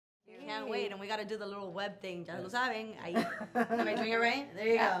can't wait. And we got to do the little web thing. Ya lo saben. Ahí. Am I doing it right? There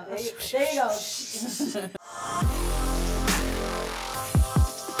you go. There you go.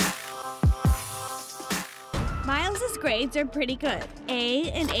 Miles's grades are pretty good. A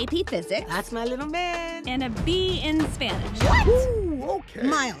in AP Physics. That's my little man. And a B in Spanish. What? Ooh, okay.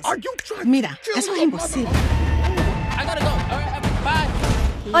 Miles. Are you trying Mira, to eso es kill imposible. I gotta go. All right, bye.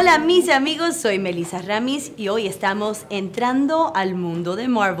 Hola mis amigos, soy Melissa Ramiz y hoy estamos entrando al mundo de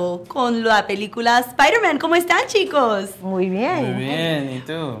Marvel con la película Spider-Man. ¿Cómo están, chicos? Muy bien. Muy bien, ¿y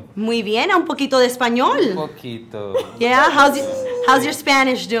tú? Muy bien, un poquito de español. Un poquito. Yeah, how's your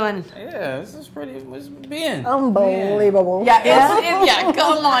Spanish doing? Yeah, this is it's bien. Unbelievable. Yeah,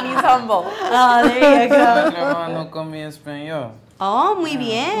 come on, he's humble. Oh, there you go. Trabajando con mi español. Oh, muy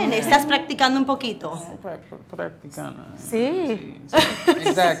bien. ¿Estás practicando un poquito? Practicando. Sí.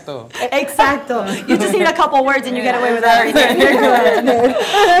 Exacto. Exacto. You just need a couple words and you get away with everything. You're good.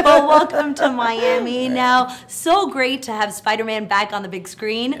 Well, welcome to Miami. Now, so great to have Spider-Man back on the big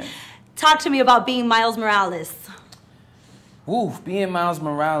screen. Talk to me about being Miles Morales. Being Miles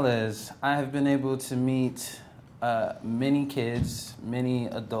Morales, I have been able to meet many kids, many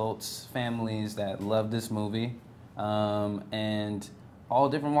adults, families that love this movie. And all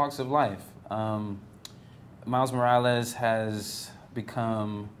different walks of life. Miles Morales has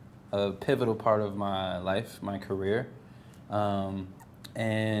become a pivotal part of my life, my career.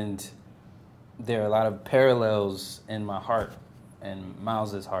 And there are a lot of parallels in my heart and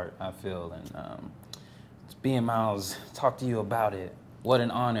Miles's heart, I feel. And being Miles, talk to you about it. What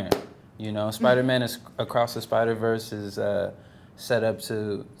an honor. You know, Spider-Man is Across the Spider-Verse is set up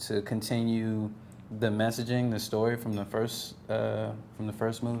to continue the messaging, the story from the first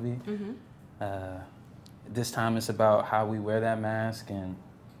movie. This time it's about how we wear that mask and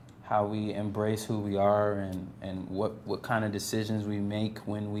how we embrace who we are and what kind of decisions we make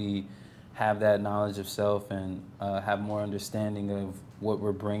when we have that knowledge of self and have more understanding of what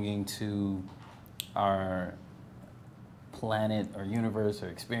we're bringing to our planet or universe or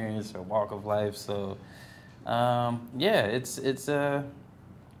experience or walk of life. So yeah,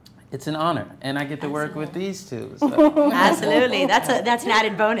 it's an honor, and I get to work with these two. So. Absolutely, that's an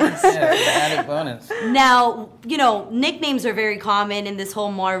added bonus. Yeah, it's an added bonus. Now, you know, nicknames are very common in this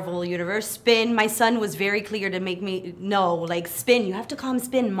whole Marvel universe. Spin, my son was very clear to make me know, like, Spin, you have to call him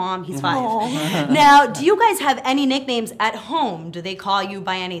Spin, Mom, he's 5. Now, do you guys have any nicknames at home? Do they call you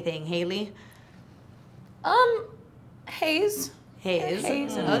by anything, Hailee? Hayes. Hayes.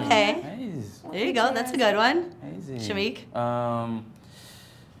 Hayes. Okay. Hayes. There you go, that's a good one. Hazy. Shameik?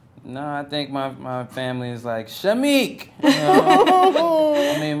 No, I think my family is like, Shameik! You know?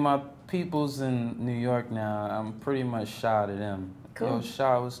 I mean, my people's in New York now, I'm pretty much shy to them. Cool. Yo,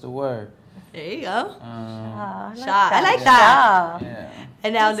 shy, what's the word? There you go. Sha. I like that. Yeah.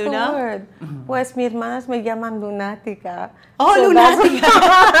 And now, That's the Luna? word. Pues mis hermanas me llaman lunática. Oh, So lunática.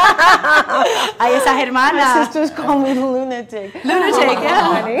 Ay, esas My hermanas. sisters call me lunatic. Lunatic,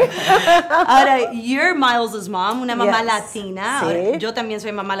 yeah. Honey. Ahora, you're Miles' mom, una mamá Yes. latina. Sí. Ahora, yo también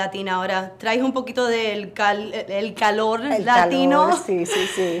soy mamá latina. Ahora, traes un poquito del el calor El latino. calor, sí, sí,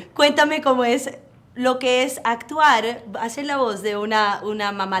 sí. Cuéntame cómo es lo que es actuar, hacer la voz de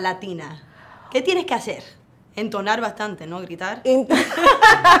una mamá latina. ¿Qué tienes que hacer? Entonar bastante, ¿no? Gritar.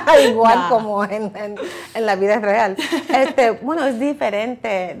 Igual Nah. como en la vida real. Bueno, es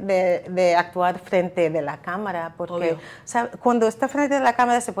diferente de actuar frente de la cámara, porque Obvio. cuando está frente de la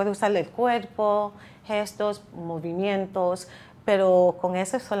cámara se puede usar el cuerpo, gestos, movimientos, pero con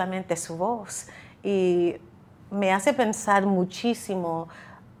eso es solamente su voz. Y me hace pensar muchísimo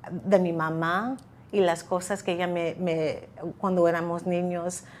de mi mamá y las cosas que ella cuando éramos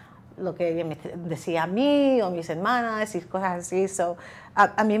niños, lo que ella me decía a mí o mis hermanas y cosas así. So,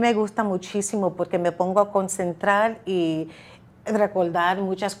 a mí me gusta muchísimo porque me pongo a concentrar y recordar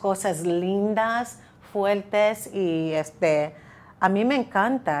muchas cosas lindas, fuertes y a mí me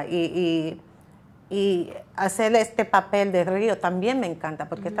encanta y hacer este papel de Río también me encanta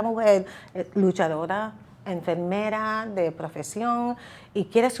porque esta mujer es luchadora, enfermera de profesión y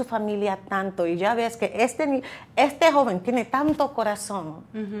quiere su familia tanto y ya ves que este joven tiene tanto corazón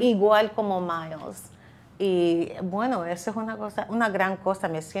igual como Miles y bueno, eso es una gran cosa,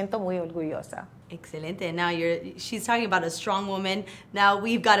 me siento muy orgullosa. Excelente. Now she's talking about a strong woman. Now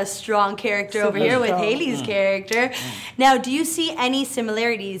we've got a strong character over here with Hailee's character. Now, do you see any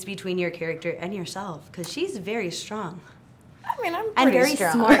similarities between your character and yourself? Because she's very strong. I mean, I'm And pretty very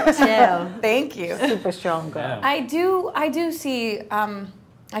strong. smart too. Thank you. Super strong girl. Yeah. I do see,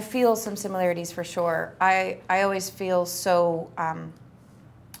 I feel some similarities for sure. I always feel so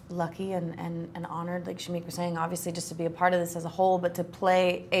lucky and honored, like Shameik was saying, obviously just to be a part of this as a whole, but to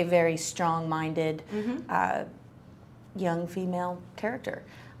play a very strong-minded young female character.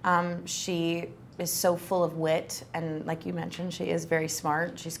 She is so full of wit, and like you mentioned, she is very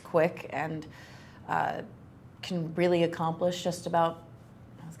smart. She's quick and can really accomplish just about,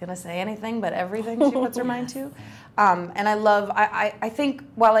 I was gonna say anything, but everything she puts her mind to. And I think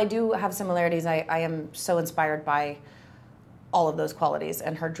while I do have similarities, I am so inspired by all of those qualities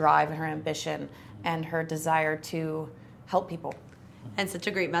and her drive and her ambition and her desire to help people. And such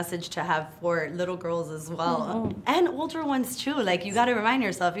a great message to have for little girls as well. And older ones too. Like, you gotta remind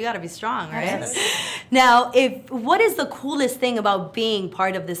yourself, you gotta be strong, right? Now, what is the coolest thing about being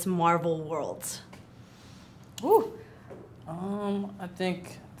part of this Marvel world? Ooh. I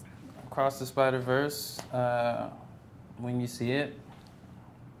think Across the Spider-Verse, when you see it,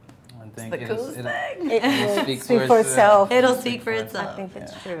 I think It's the coolest thing. It'll speak speak for itself. It'll speak for itself. I think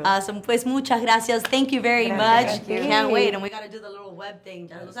it's true. Awesome. Pues muchas gracias. Thank you very much. Thank you. Can't wait. And we got to do the little web thing.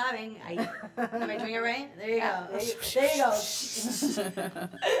 Ya lo saben. Ahí. Am I doing it right? There you go. There you go.